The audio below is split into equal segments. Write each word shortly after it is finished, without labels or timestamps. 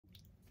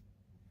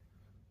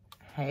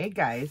Hey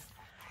guys,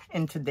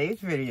 in today's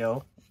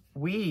video,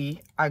 we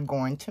are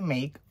going to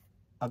make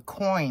a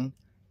coin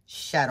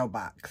shadow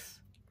box.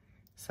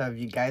 So if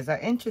you guys are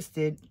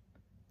interested,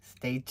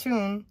 stay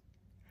tuned.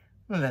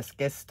 Let's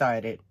get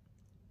started.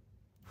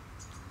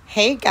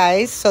 Hey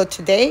guys, so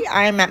today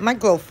I am at my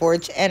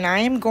Glowforge and I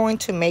am going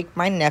to make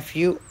my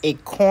nephew a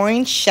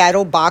coin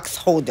shadow box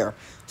holder.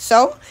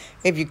 So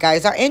if you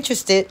guys are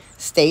interested,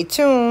 stay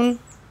tuned.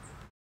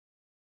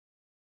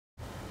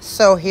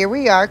 So here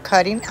we are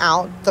cutting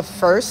out the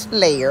first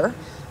layer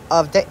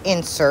of the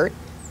insert,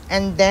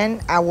 and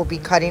then I will be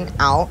cutting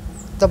out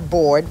the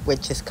board,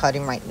 which is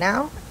cutting right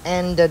now,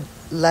 and the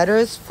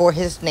letters for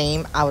his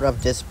name out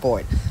of this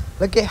board.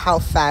 Look at how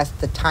fast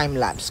the time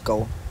lapse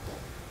go.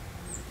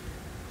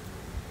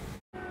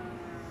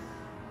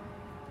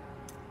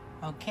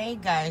 Okay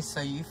guys,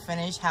 so you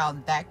finished how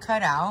that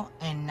cut out,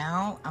 and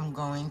now I'm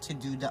going to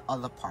do the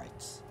other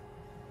parts.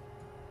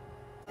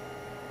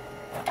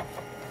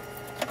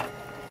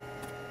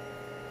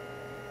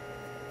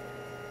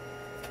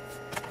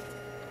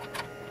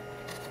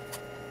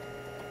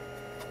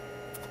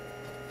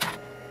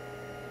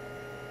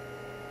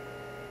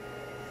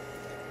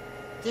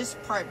 This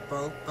part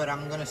broke, but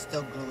I'm gonna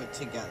still glue it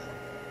together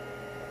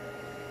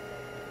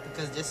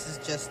because this is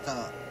just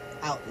the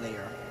out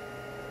layer.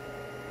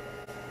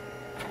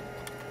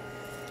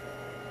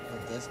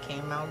 But this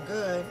came out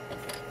good,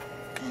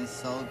 and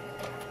so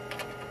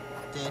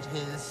did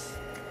his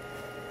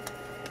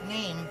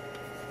name,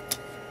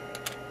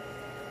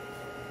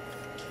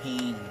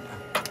 King.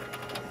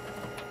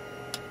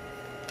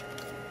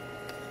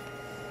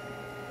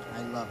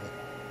 I love it.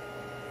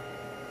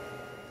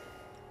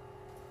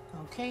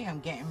 Okay, I'm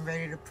getting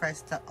ready to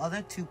press the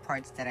other two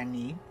parts that I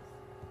need,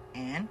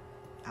 and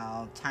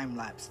I'll time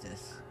lapse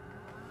this.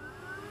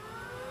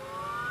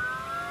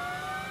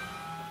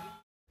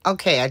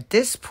 Okay, at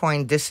this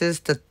point, this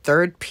is the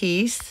third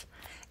piece,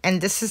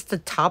 and this is the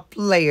top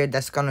layer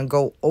that's gonna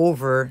go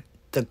over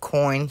the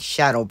coin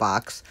shadow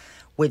box,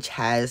 which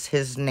has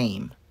his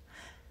name.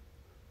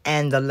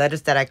 And the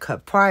letters that I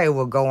cut prior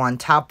will go on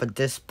top of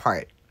this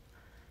part.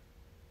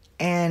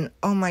 And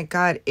oh my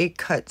god, it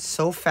cut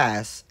so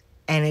fast.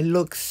 And it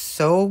looks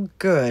so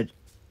good.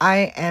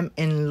 I am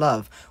in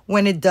love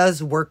when it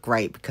does work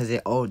right, because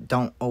it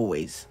don't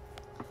always.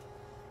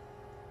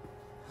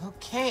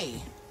 Okay.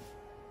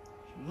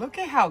 Look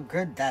at how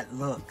good that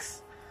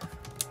looks.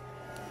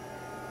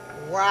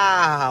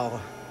 Wow.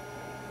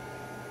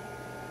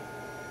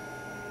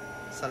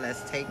 So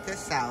let's take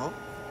this out.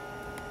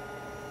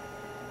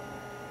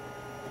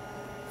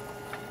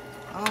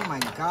 Oh my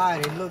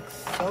god, it looks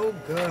so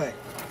good.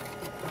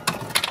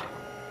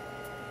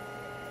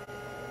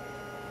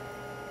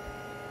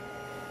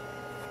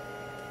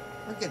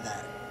 Look at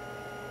that.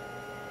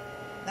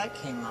 That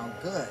came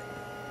out good.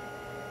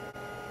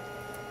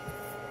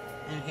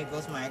 And here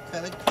goes my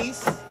acrylic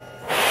piece.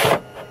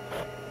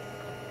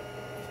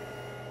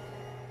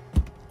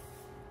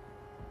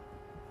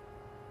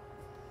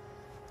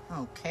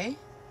 Okay.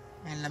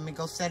 And let me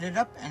go set it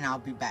up and I'll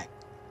be back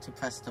to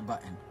press the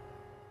button.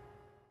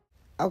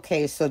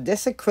 Okay, so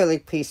this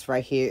acrylic piece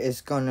right here is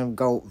going to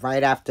go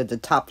right after the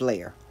top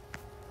layer.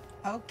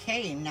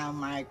 Okay, now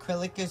my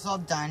acrylic is all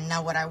done.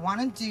 Now what I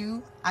want to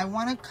do, I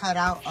want to cut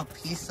out a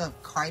piece of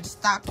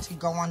cardstock to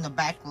go on the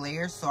back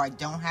layer so I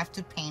don't have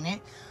to paint it.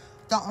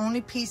 The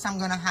only piece I'm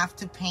going to have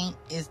to paint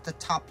is the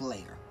top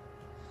layer,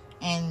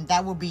 and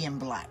that will be in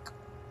black.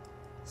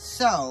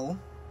 So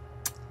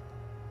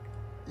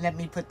let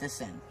me put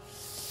this in.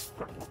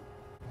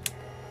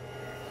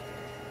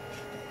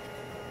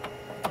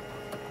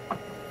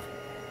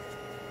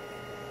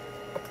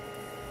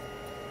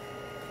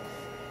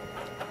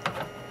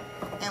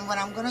 And what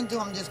I'm going to do,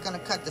 I'm just going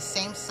to cut the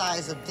same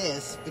size of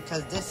this,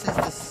 because this is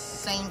the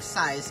same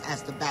size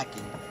as the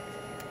backing.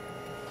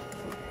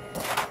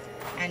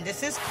 And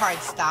this is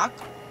cardstock.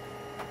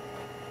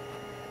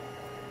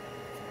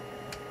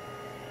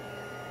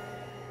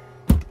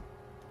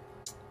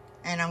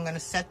 And I'm going to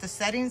set the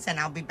settings, and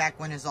I'll be back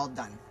when it's all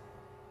done.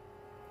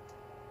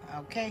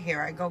 Okay,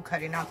 here I go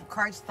cutting out the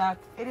cardstock.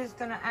 It is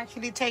going to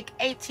actually take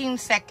 18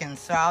 seconds,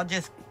 so I'll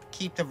just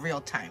keep the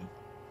real time.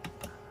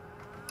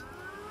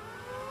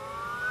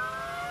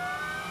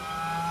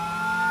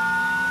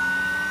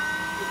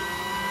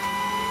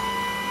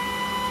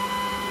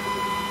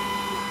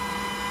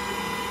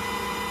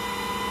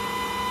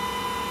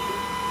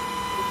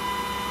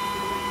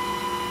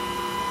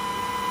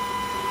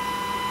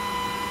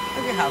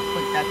 Look at how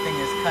quick that thing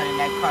is cutting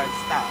that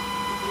cardstock.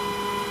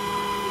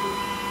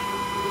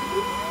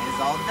 It's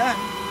all done.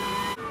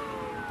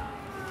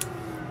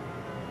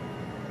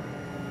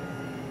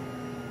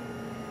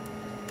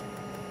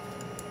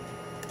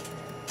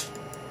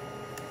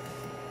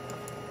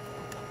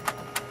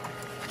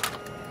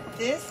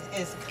 This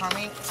is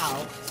coming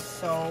out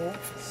so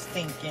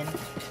stinking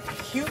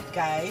cute,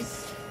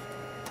 guys.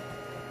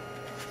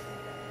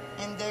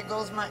 And there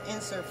goes my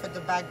insert for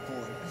the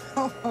backboard.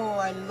 Oh,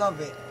 I love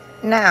it.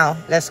 Now,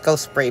 let's go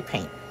spray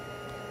paint.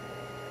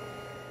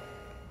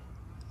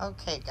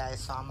 Okay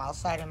guys, so I'm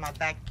outside in my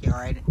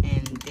backyard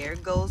and there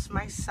goes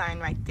my sign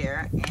right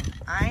there, and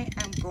I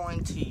am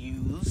going to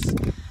use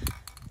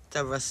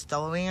the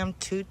Rust-Oleum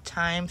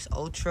 2x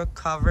Ultra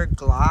Cover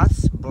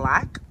Gloss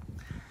Black,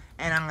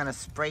 and I'm gonna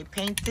spray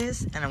paint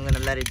this and I'm gonna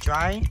let it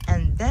dry,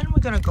 and then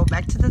we're gonna go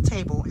back to the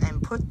table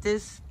and put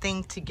this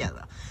thing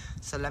together.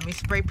 So let me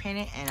spray paint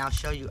it and I'll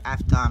show you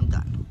after I'm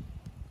done.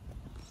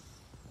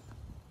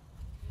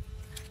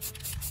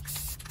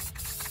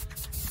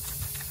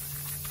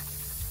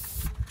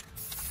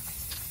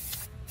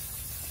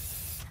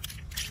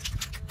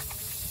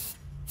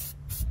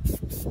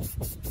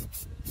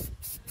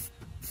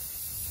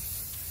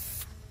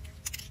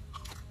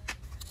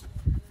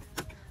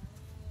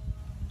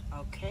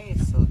 Okay,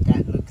 so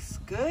that looks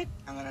good.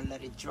 I'm gonna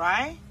let it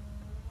dry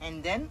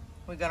and then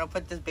we're gonna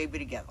put this baby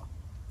together.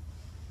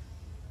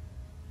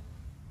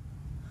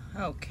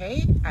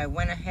 Okay, I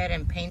went ahead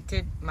and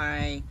painted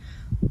my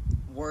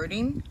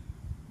wording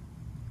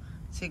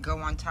to go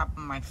on top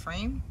of my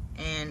frame,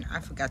 and I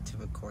forgot to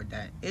record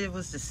that. It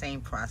was the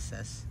same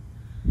process.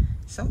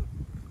 So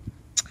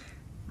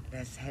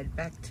let's head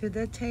back to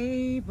the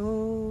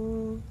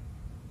table.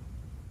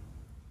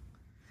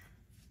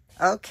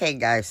 Okay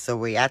guys, so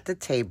we're at the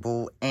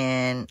table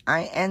and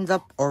I end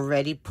up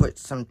already put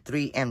some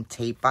 3M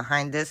tape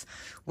behind this,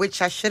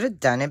 which I should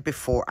have done it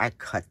before I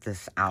cut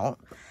this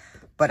out,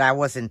 but I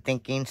wasn't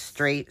thinking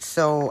straight.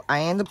 So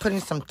I end up putting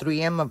some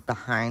 3M up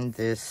behind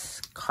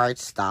this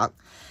cardstock,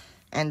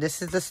 and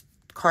this is the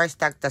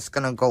cardstock that's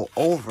gonna go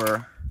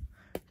over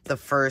the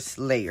first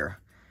layer.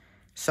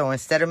 So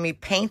instead of me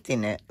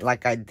painting it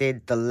like I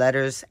did the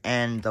letters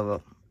and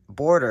the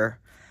border,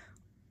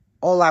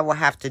 all I will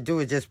have to do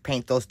is just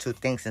paint those two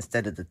things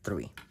instead of the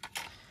three.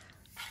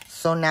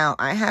 So now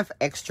I have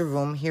extra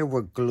room here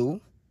with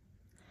glue.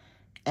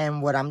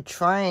 And what I'm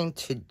trying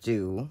to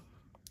do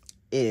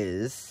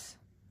is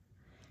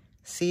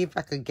see if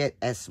I could get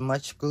as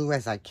much glue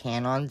as I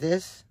can on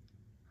this,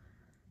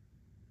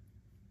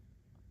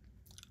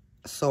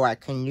 so I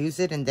can use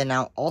it, and then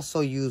I'll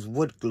also use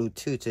wood glue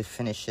too to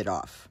finish it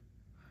off.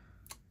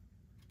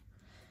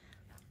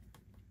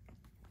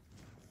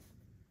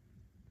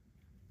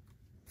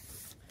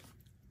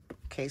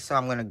 Okay, so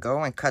I'm gonna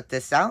go and cut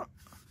this out,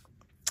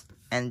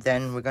 and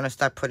then we're gonna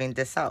start putting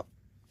this out,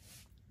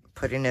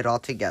 putting it all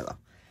together.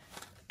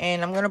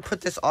 And I'm gonna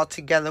put this all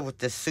together with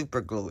this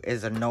super glue.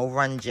 It's a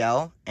no-run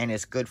gel, and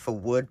it's good for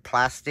wood,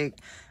 plastic,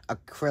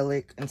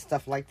 acrylic, and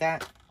stuff like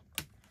that.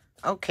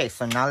 Okay,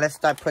 so now let's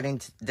start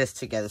putting this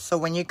together. So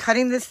when you're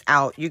cutting this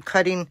out, you're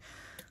cutting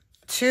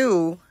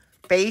two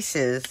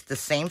bases the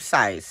same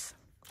size.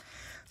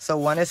 So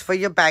one is for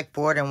your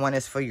backboard and one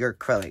is for your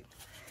acrylic.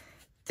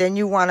 Then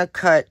you want to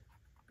cut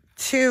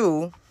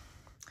two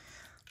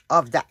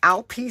of the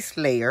out piece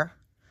layer.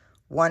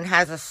 One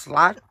has a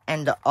slot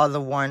and the other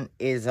one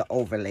is an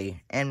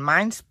overlay. And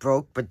mine's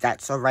broke, but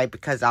that's all right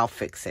because I'll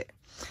fix it.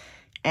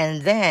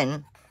 And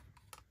then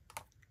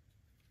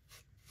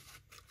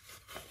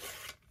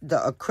the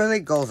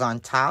acrylic goes on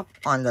top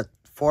on the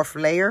fourth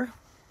layer.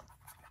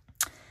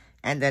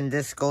 And then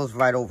this goes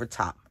right over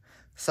top.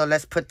 So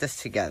let's put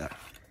this together.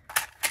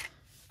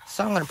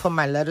 So I'm going to put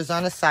my letters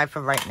on the side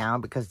for right now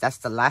because that's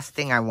the last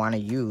thing I want to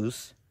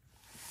use.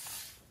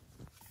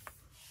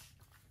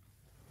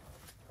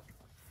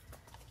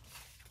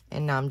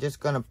 And now I'm just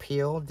going to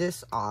peel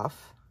this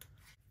off.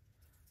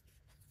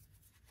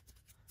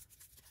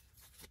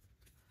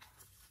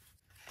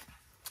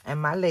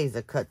 And my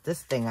laser cut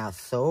this thing out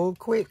so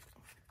quick.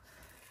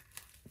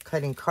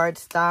 Cutting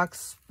cardstock,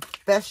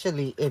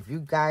 especially if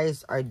you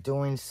guys are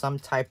doing some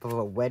type of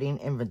a wedding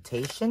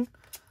invitation.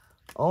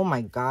 Oh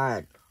my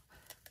God.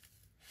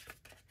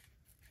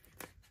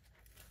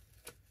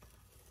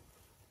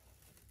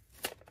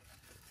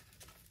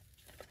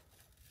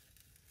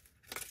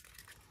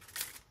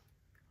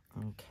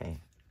 Okay,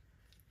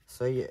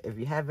 so if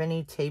you have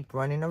any tape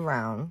running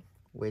around,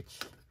 which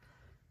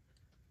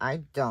I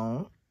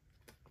don't,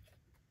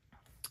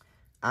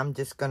 I'm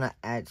just gonna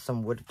add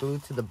some wood glue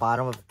to the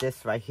bottom of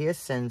this right here,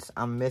 since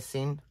I'm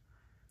missing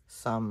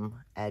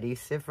some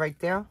adhesive right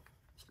there,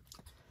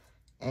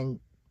 and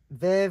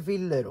very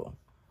little.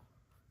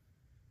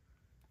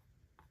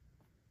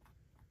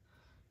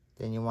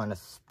 Then you want to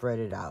spread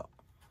it out.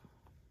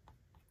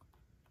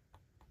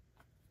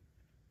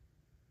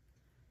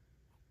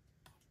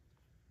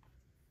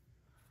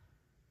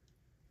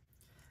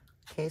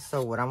 Okay,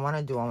 so what I want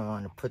to do, I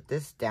want to put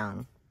this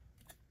down.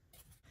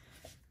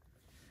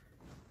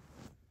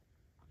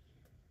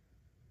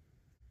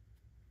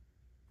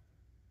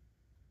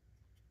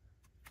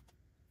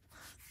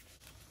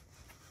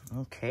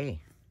 Okay.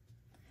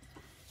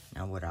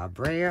 Now with our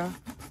brayer,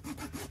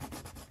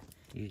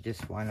 you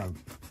just want to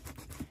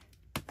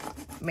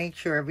make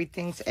sure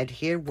everything's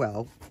adhered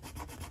well.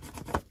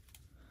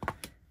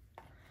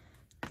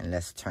 And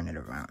let's turn it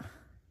around.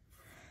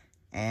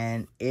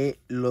 And it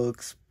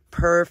looks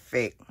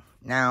perfect.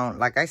 Now,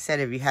 like I said,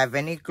 if you have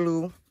any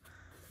glue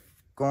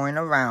going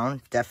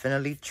around,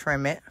 definitely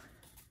trim it.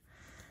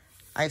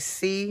 I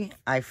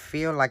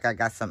feel like I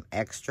got some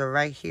extra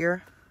right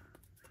here.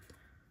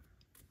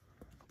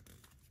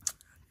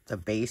 The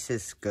base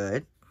is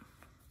good.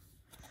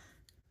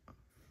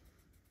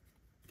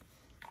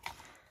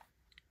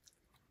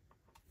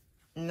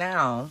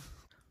 Now,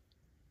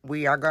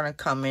 we are going to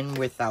come in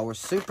with our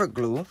super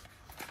glue.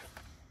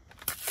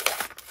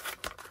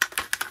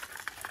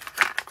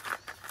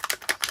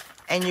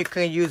 And you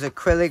can use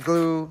acrylic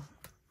glue.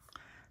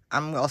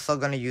 I'm also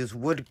going to use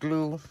wood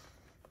glue.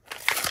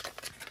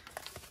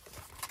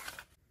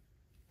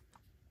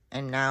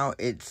 And now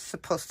it's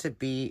supposed to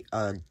be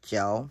a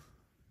gel,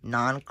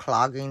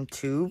 non-clogging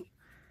tube.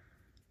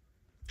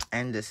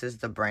 And this is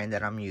the brand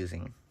that I'm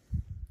using.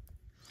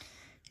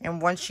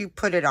 And once you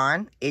put it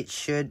on, it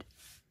should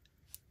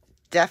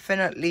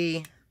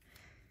definitely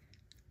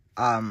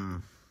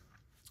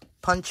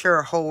puncture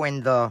a hole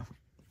in the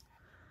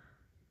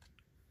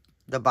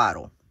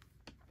bottle.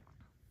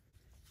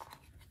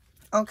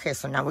 Okay,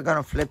 so now we're going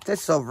to flip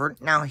this over.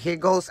 Now here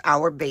goes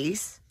our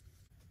base.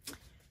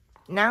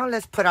 Now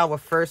let's put our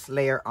first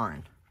layer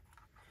on.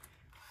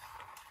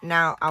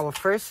 Now our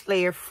first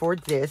layer for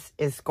this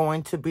is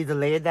going to be the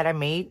layer that I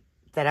made,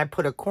 that I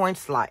put a coin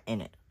slot in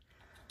it.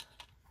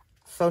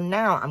 So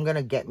now I'm going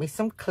to get me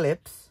some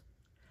clips.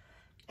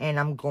 And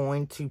I'm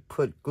going to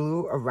put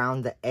glue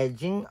around the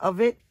edging of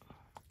it.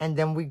 And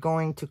then we're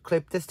going to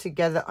clip this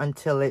together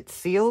until it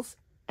seals.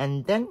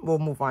 And then we'll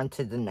move on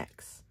to the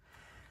next.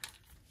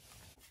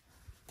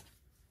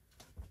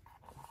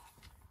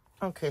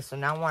 Okay, so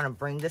now I want to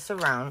bring this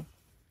around.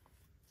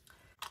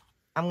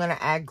 I'm going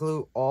to add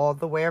glue all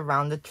the way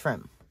around the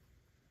trim.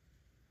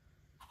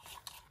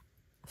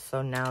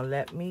 So now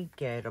let me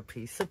get a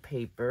piece of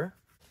paper.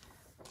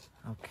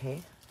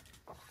 Okay.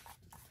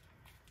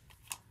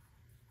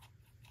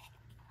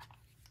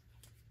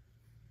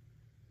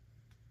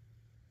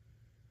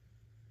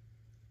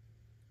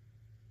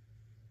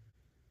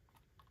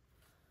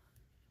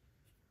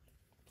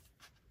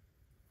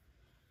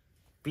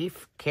 Be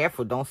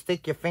careful, don't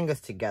stick your fingers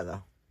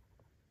together.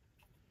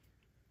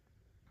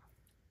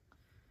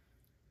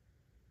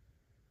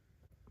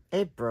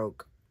 It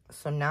broke.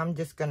 So now I'm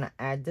just going to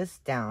add this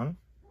down.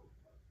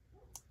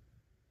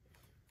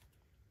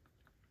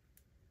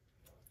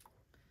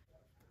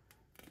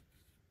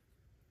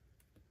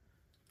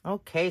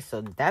 Okay,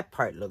 so that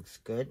part looks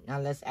good. Now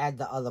let's add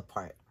the other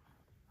part.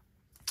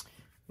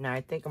 Now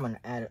I think I'm going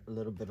to add a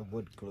little bit of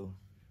wood glue.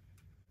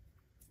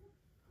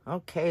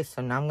 Okay,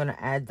 so now I'm going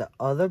to add the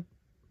other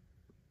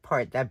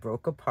part that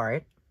broke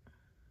apart.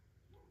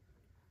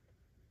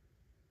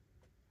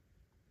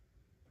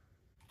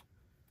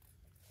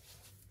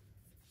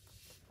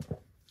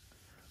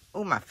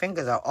 Oh, my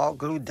fingers are all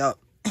glued up.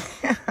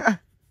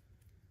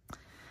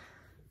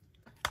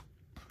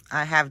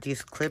 I have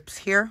these clips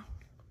here.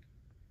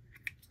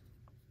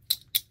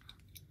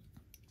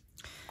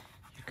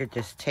 You could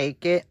just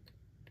take it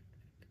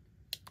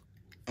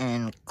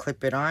and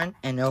clip it on,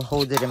 and it'll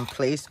hold it in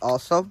place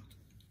also.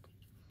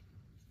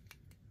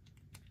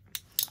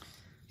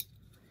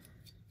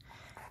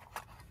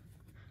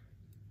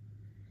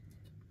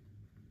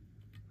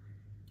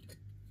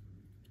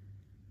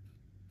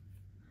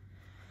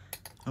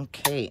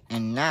 Okay,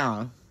 and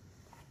now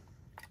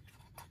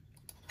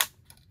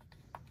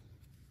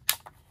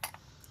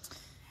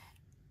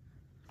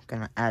I'm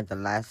gonna add the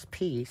last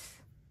piece.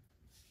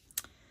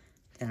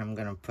 Then I'm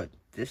gonna put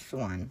this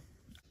one.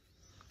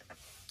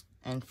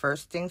 And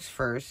first things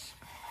first,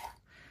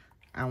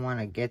 I want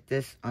to get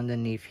this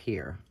underneath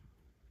here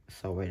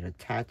so it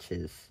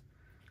attaches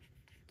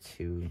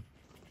to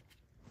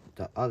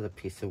the other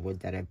piece of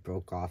wood that I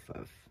broke off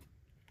of.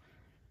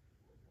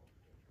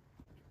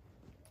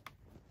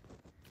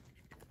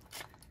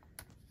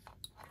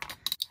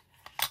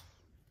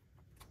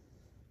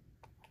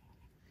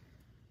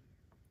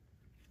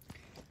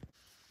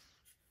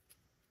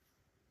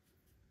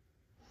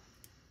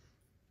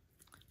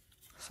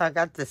 So I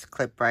got this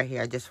clip right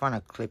here. I just want to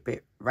clip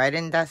it right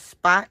in that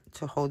spot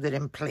to hold it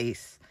in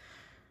place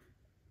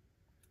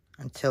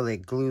until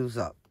it glues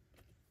up.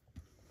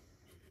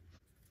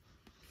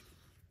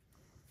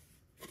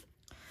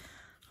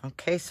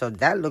 Okay, so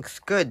that looks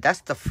good.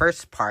 That's the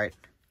first part.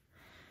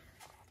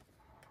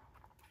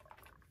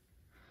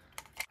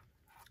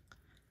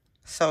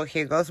 So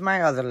here goes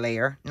my other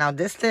layer. Now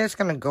this layer is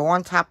going to go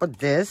on top of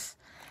this,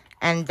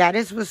 and that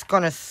is what's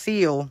going to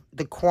seal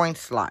the coin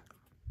slot.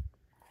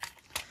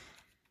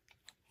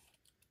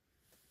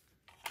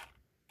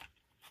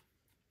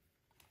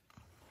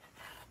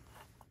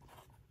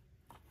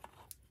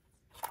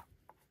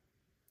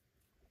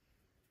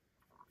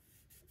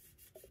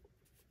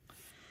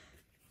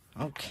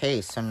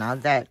 Okay, so now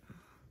that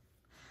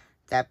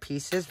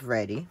piece is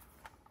ready.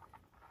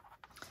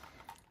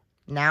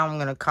 Now I'm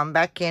going to come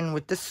back in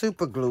with the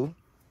super glue.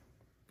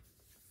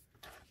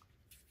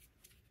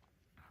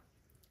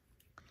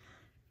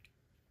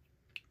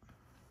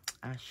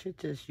 I should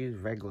just use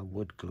regular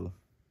wood glue.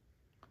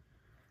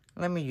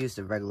 Let me use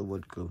the regular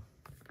wood glue.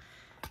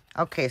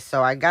 Okay,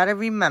 so I got to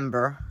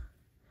remember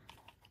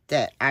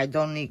that I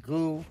don't need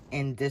glue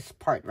in this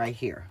part right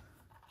here.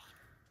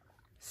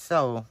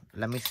 So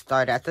let me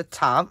start at the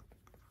top.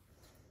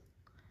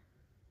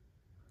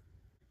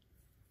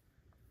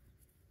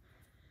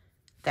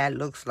 That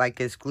looks like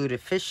it's glue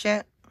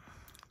efficient.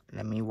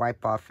 Let me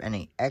wipe off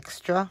any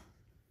extra,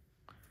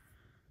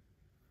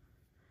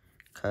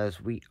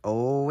 because we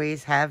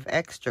always have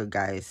extra,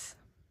 guys.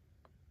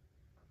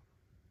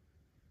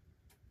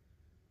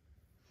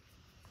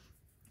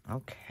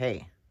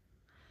 Okay.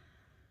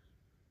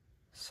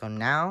 So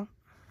now,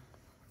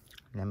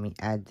 let me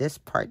add this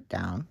part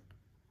down.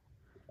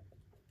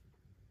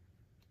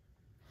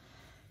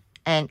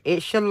 And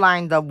it should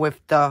line up with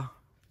the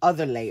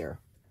other layer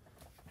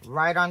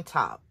right on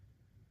top.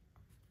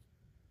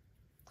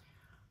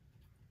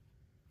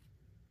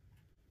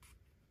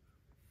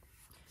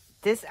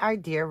 This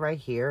idea right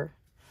here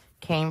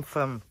came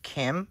from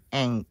Kim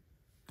and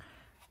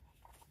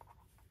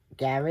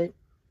Garrett.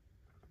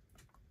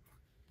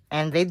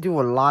 And they do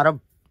a lot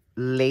of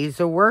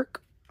laser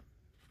work.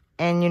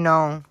 And you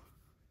know,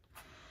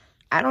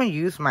 I don't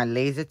use my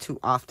laser too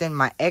often.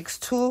 My X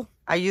tool,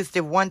 I used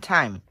it one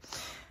time.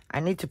 I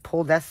need to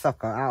pull that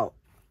sucker out.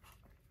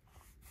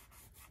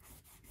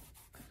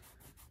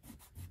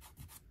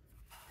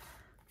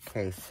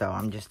 Okay, so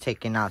I'm just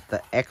taking out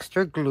the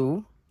extra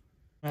glue.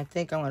 I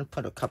think I'm going to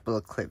put a couple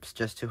of clips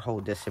just to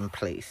hold this in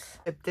place.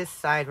 Clip this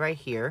side right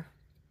here.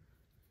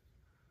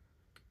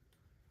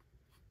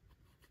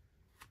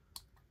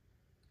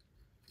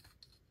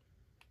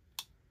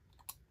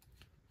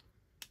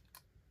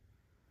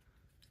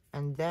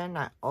 And then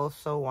I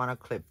also want to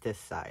clip this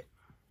side.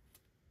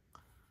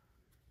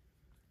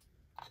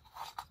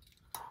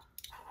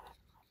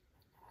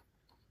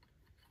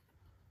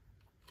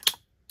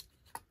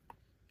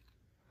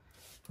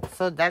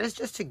 So that is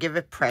just to give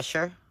it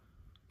pressure.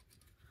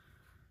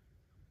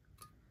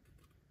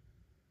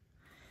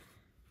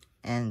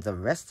 And the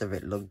rest of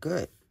it look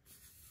good.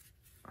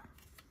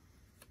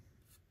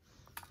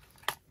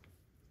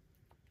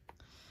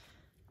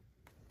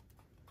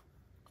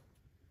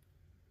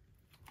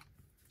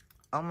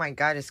 Oh my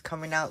God, it's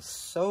coming out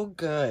so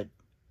good.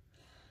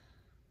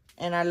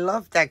 And I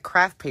love that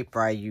craft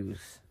paper I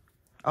use.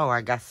 Oh,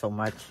 I got so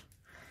much.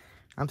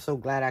 I'm so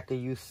glad I could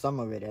use some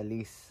of it at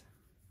least.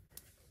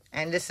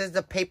 And this is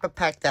the paper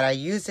pack that I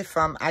used it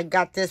from. I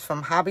got this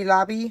from Hobby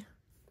Lobby.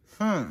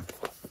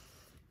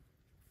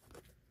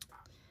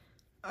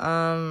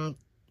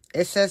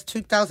 It says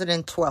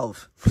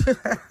 2012.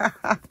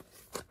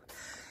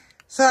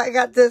 So I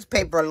got this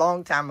paper a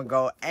long time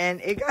ago,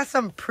 and it got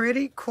some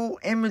pretty cool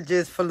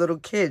images for little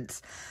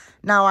kids.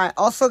 Now, I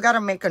also got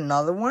to make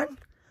another one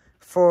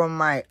for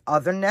my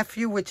other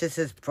nephew, which is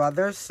his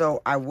brother.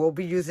 So I will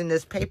be using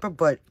this paper,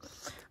 but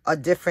a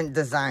different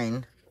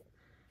design.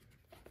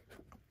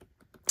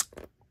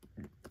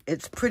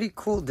 It's pretty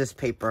cool, this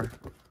paper.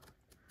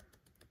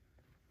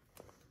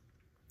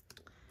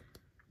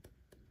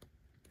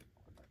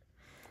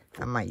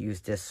 I might use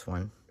this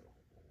one.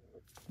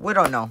 We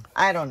don't know.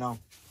 I don't know.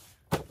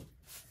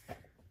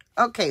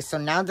 Okay, so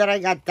now that I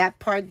got that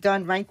part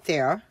done right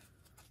there,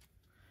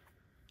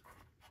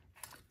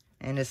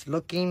 and it's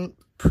looking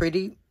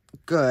pretty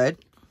good,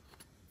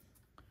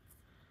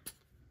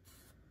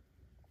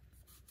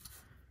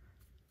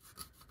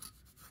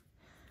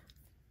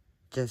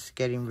 just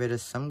getting rid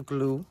of some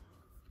glue,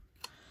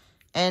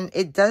 and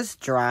it does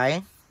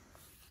dry.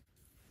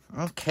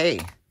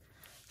 Okay,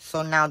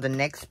 so now the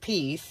next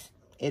piece,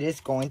 it is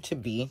going to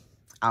be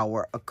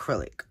our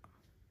acrylic.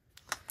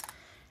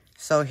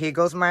 So here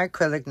goes my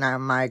acrylic. Now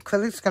my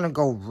acrylic's going to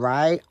go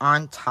right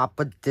on top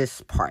of this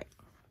part.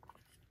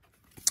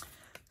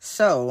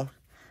 So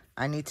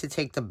I need to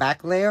take the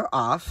back layer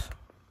off.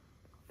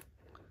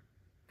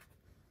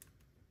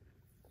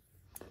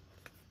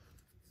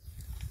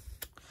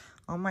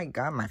 Oh my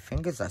God, my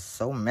fingers are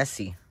so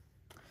messy.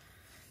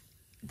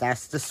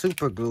 That's the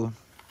super glue.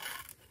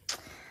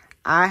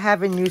 I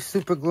haven't used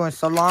super glue in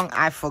so long,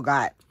 I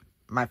forgot.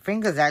 My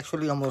fingers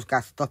actually almost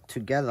got stuck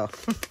together.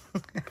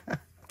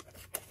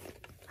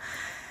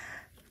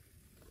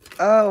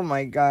 Oh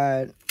my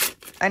God.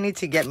 I need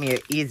to get me an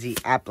easy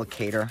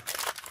applicator.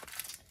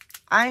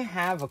 I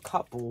have a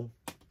couple.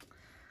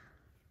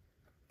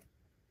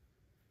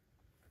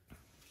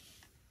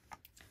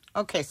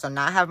 Okay, so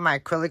now I have my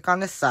acrylic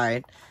on the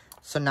side.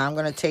 So now I'm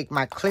going to take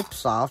my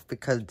clips off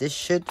because this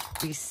should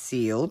be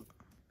sealed.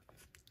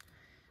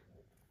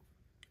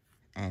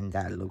 And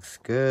that looks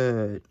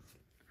good.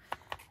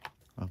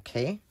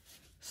 Okay.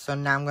 So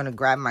now I'm going to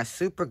grab my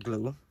super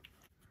glue.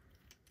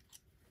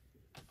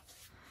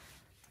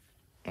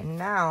 And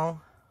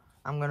now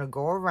I'm going to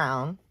go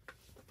around.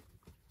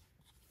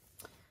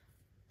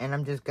 And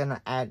I'm just going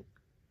to add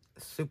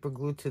super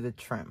glue to the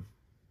trim.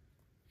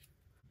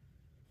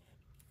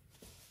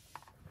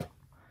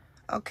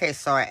 Okay,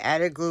 so I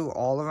added glue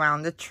all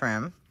around the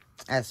trim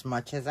as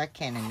much as I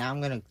can. And now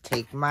I'm going to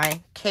take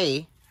my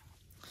K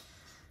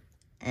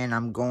and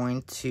I'm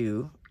going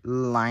to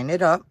line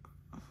it up.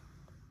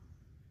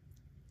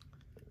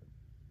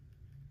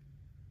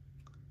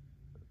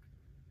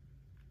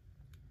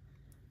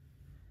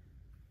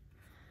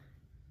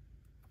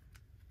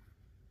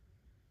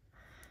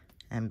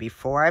 And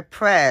before I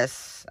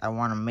press, I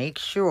want to make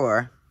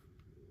sure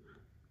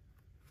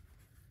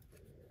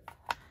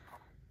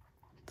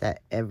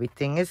that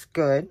everything is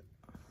good.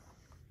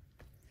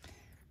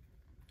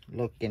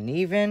 Looking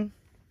even.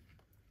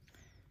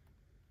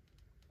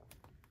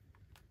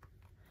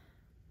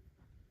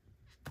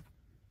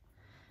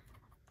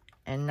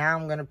 And now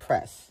I'm going to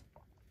press.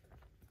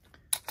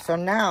 So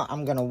now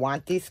I'm going to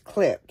want these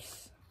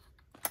clips,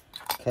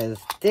 because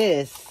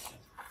this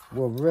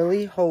will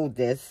really hold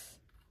this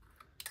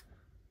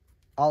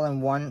all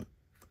in one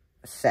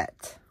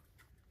set.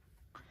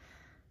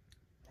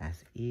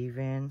 That's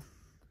even.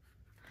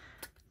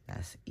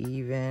 That's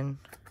even.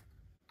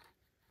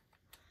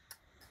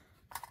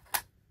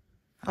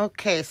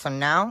 Okay, so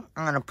now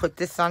I'm going to put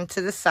this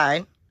onto the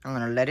side. I'm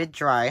going to let it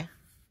dry.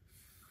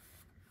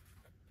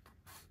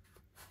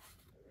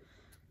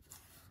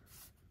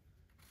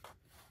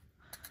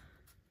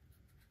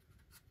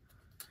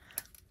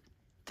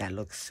 That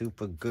looks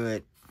super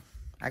good.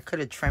 I could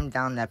have trimmed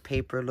down that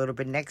paper a little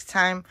bit. Next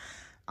time,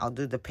 I'll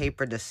do the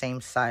paper the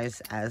same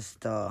size as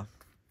the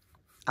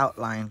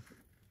outline.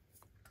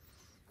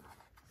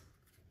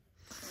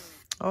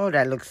 Oh,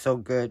 that looks so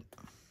good.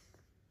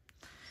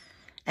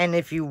 And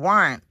if you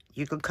want,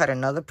 you could cut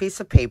another piece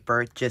of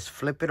paper, just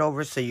flip it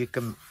over so you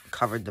can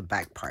cover the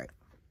back part.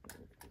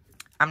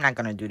 I'm not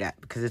going to do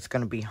that because it's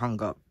going to be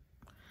hung up.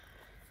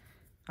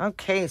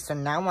 Okay, so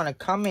now I want to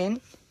come in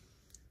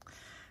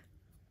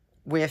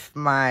with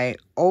my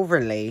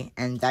overlay,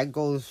 and that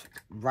goes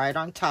right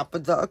on top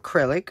of the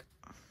acrylic.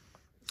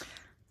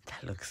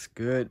 That looks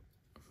good.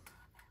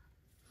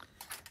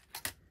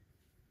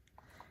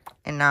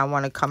 And now I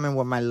want to come in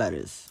with my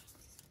letters.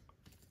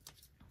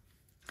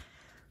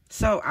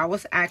 So I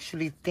was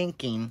actually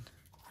thinking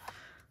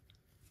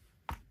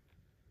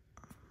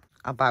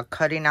about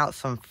cutting out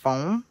some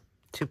foam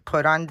to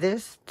put on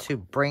this to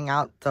bring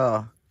out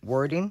the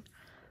wording,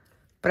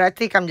 but I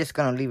think I'm just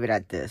going to leave it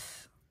at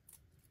this.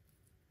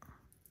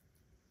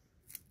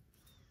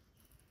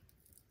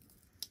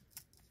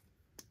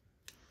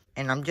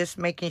 And I'm just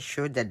making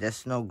sure that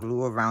there's no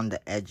glue around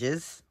the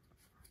edges.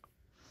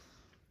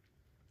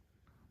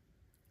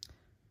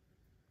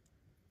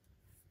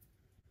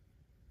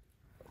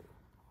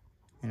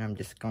 And I'm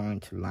just going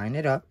to line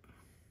it up.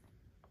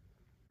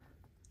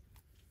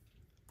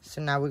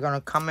 So now we're going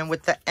to come in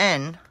with the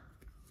end.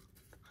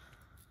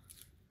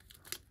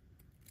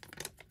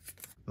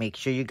 Make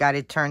sure you got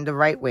it turned the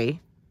right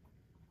way.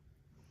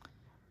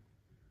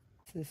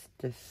 This is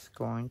just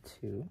going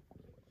to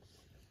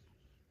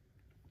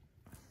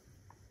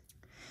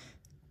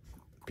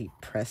be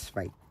pressed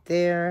right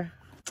there.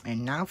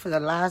 And now for the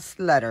last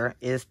letter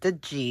is the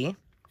G.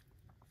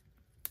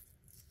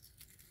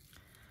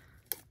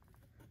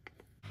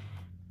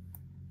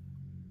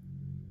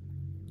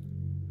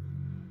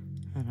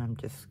 And I'm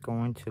just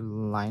going to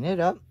line it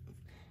up,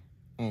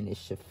 and it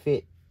should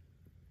fit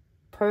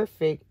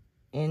perfect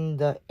in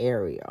the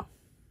area.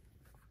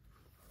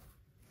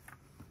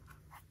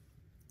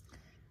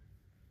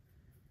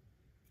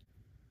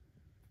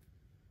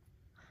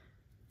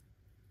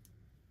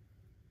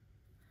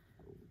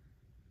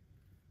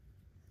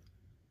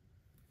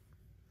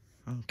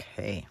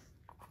 Okay.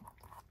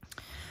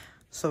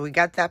 So we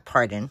got that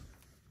part in.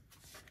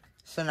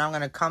 So now I'm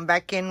going to come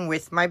back in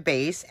with my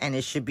base, and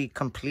it should be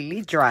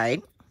completely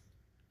dried.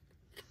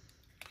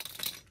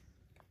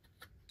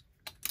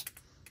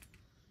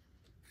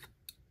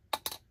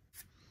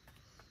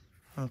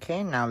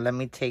 Okay, now let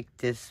me take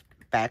this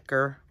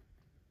backer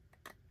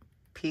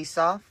piece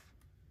off.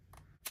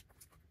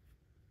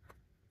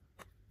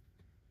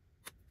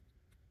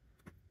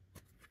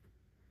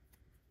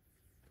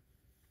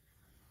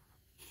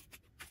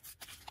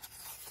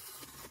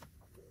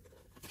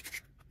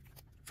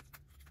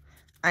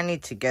 I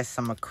need to get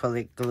some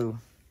acrylic glue.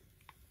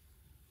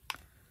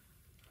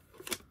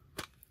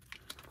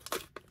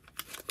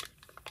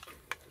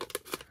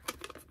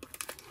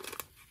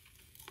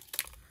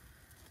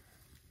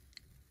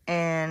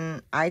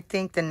 And I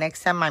think the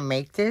next time I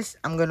make this,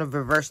 I'm going to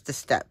reverse the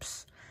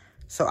steps.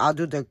 So I'll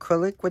do the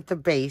acrylic with the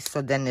base.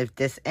 So then if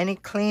there's any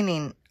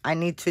cleaning I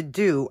need to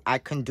do, I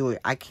can do it.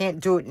 I can't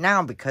do it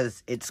now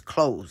because it's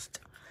closed.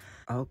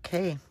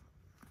 Okay.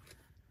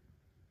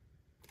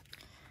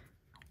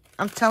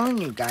 I'm telling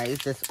you guys,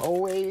 there's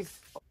always...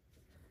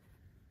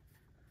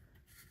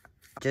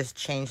 Just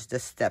change the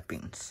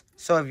steppings.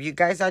 So if you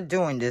guys are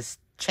doing this,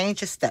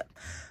 change a step.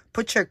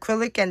 Put your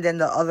acrylic and then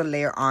the other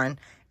layer on.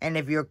 And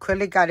if your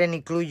acrylic got any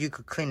glue, you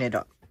could clean it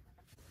up.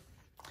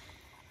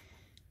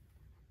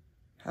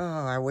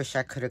 Oh, I wish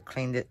I could have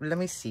cleaned it. Let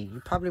me see.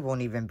 You probably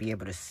won't even be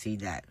able to see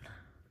that.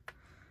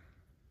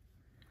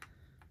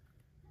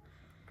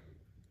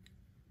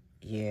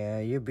 Yeah,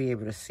 you'll be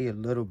able to see a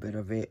little bit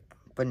of it,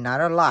 but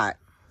not a lot.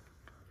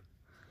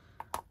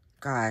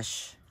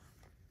 Gosh.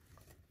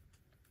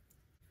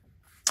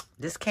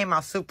 This came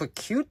out super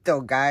cute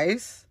though,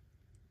 guys.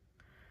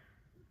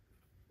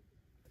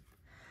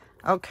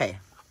 Okay.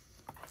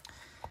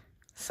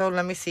 So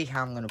let me see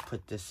how I'm going to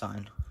put this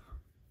on.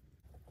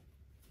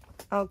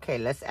 Okay,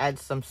 let's add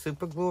some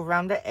super glue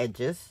around the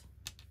edges.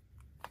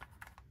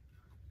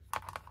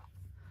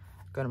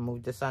 Gonna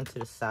move this onto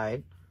the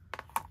side.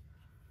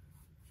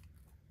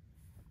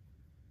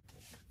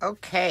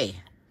 Okay.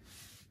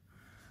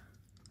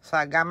 So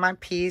I got my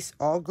piece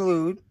all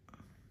glued.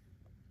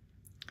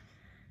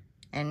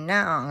 And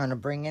now I'm going to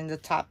bring in the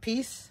top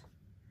piece.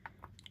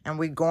 And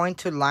we're going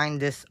to line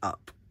this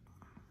up.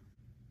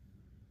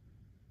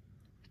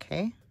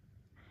 Okay.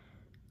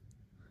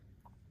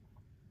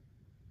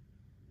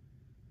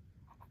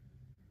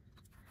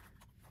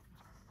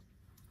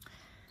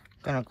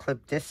 Gonna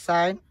clip this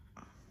side.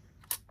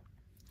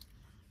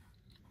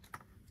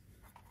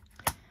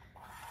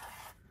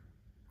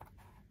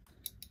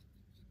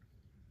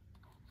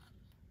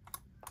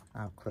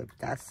 I'll clip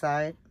that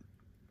side.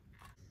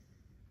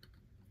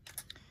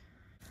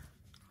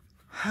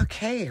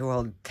 Okay,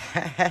 well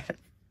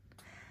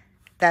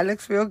that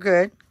looks real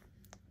good.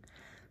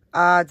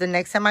 The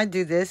next time I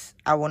do this,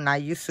 I will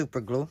not use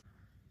super glue.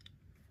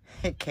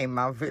 It came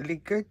out really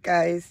good,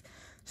 guys.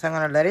 So I'm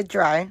gonna let it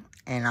dry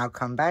and I'll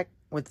come back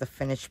with the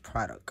finished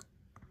product.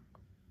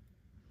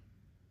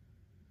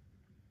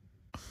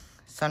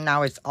 So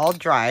now it's all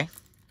dry.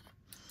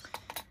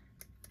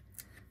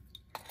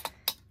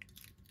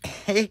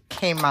 It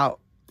came out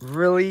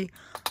really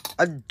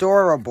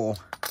adorable.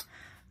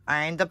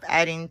 I end up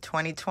adding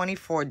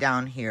 2024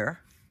 down here.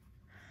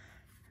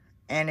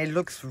 And it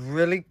looks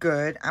really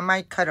good. I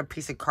might cut a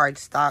piece of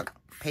cardstock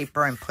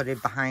paper and put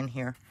it behind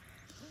here.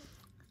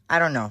 I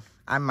don't know.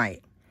 I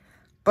might.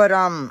 But,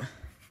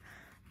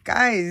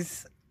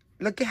 guys,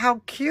 look at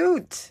how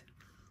cute.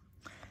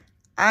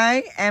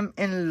 I am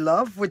in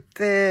love with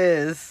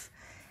this.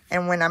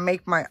 And when I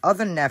make my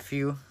other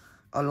nephew,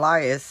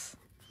 Elias,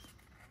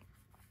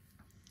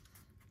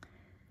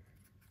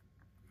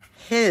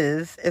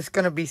 his is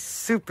going to be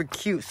super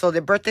cute. So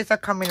their birthdays are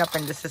coming up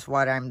and this is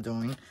what I'm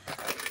doing.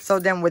 So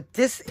then what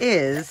this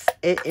is,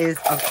 it is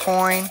a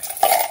coin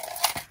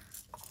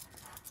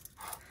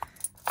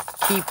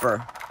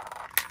keeper.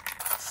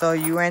 So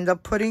you end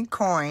up putting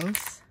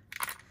coins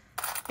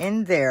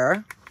in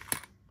there.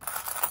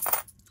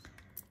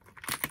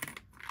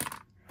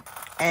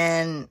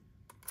 And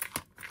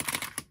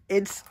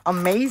it's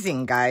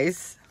amazing,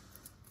 guys.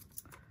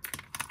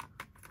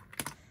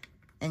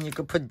 And you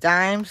could put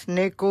dimes,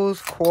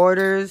 nickels,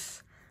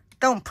 quarters.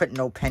 Don't put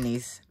no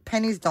pennies.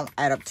 Pennies don't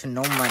add up to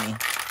no money.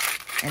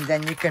 And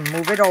then you can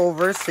move it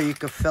over so you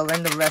can fill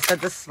in the rest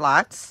of the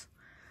slots.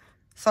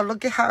 So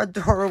look at how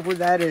adorable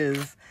that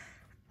is.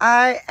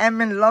 I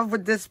am in love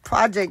with this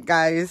project,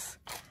 guys.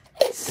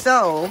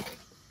 So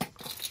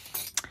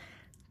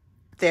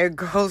there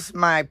goes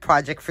my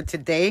project for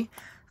today.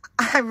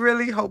 I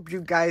really hope you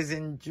guys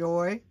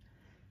enjoy.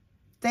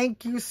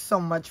 Thank you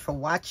so much for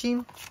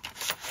watching.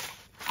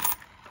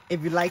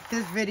 If you like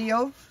this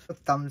video, a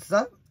thumbs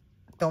up.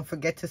 Don't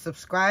forget to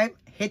subscribe.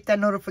 Hit that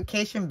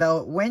notification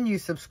bell when you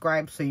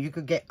subscribe so you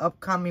could get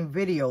upcoming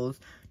videos,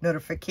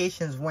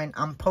 notifications when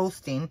I'm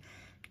posting.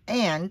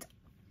 And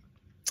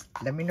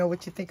let me know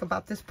what you think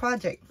about this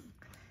project.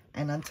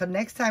 And until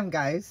next time,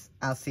 guys,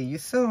 I'll see you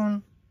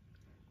soon.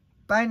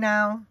 Bye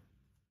now.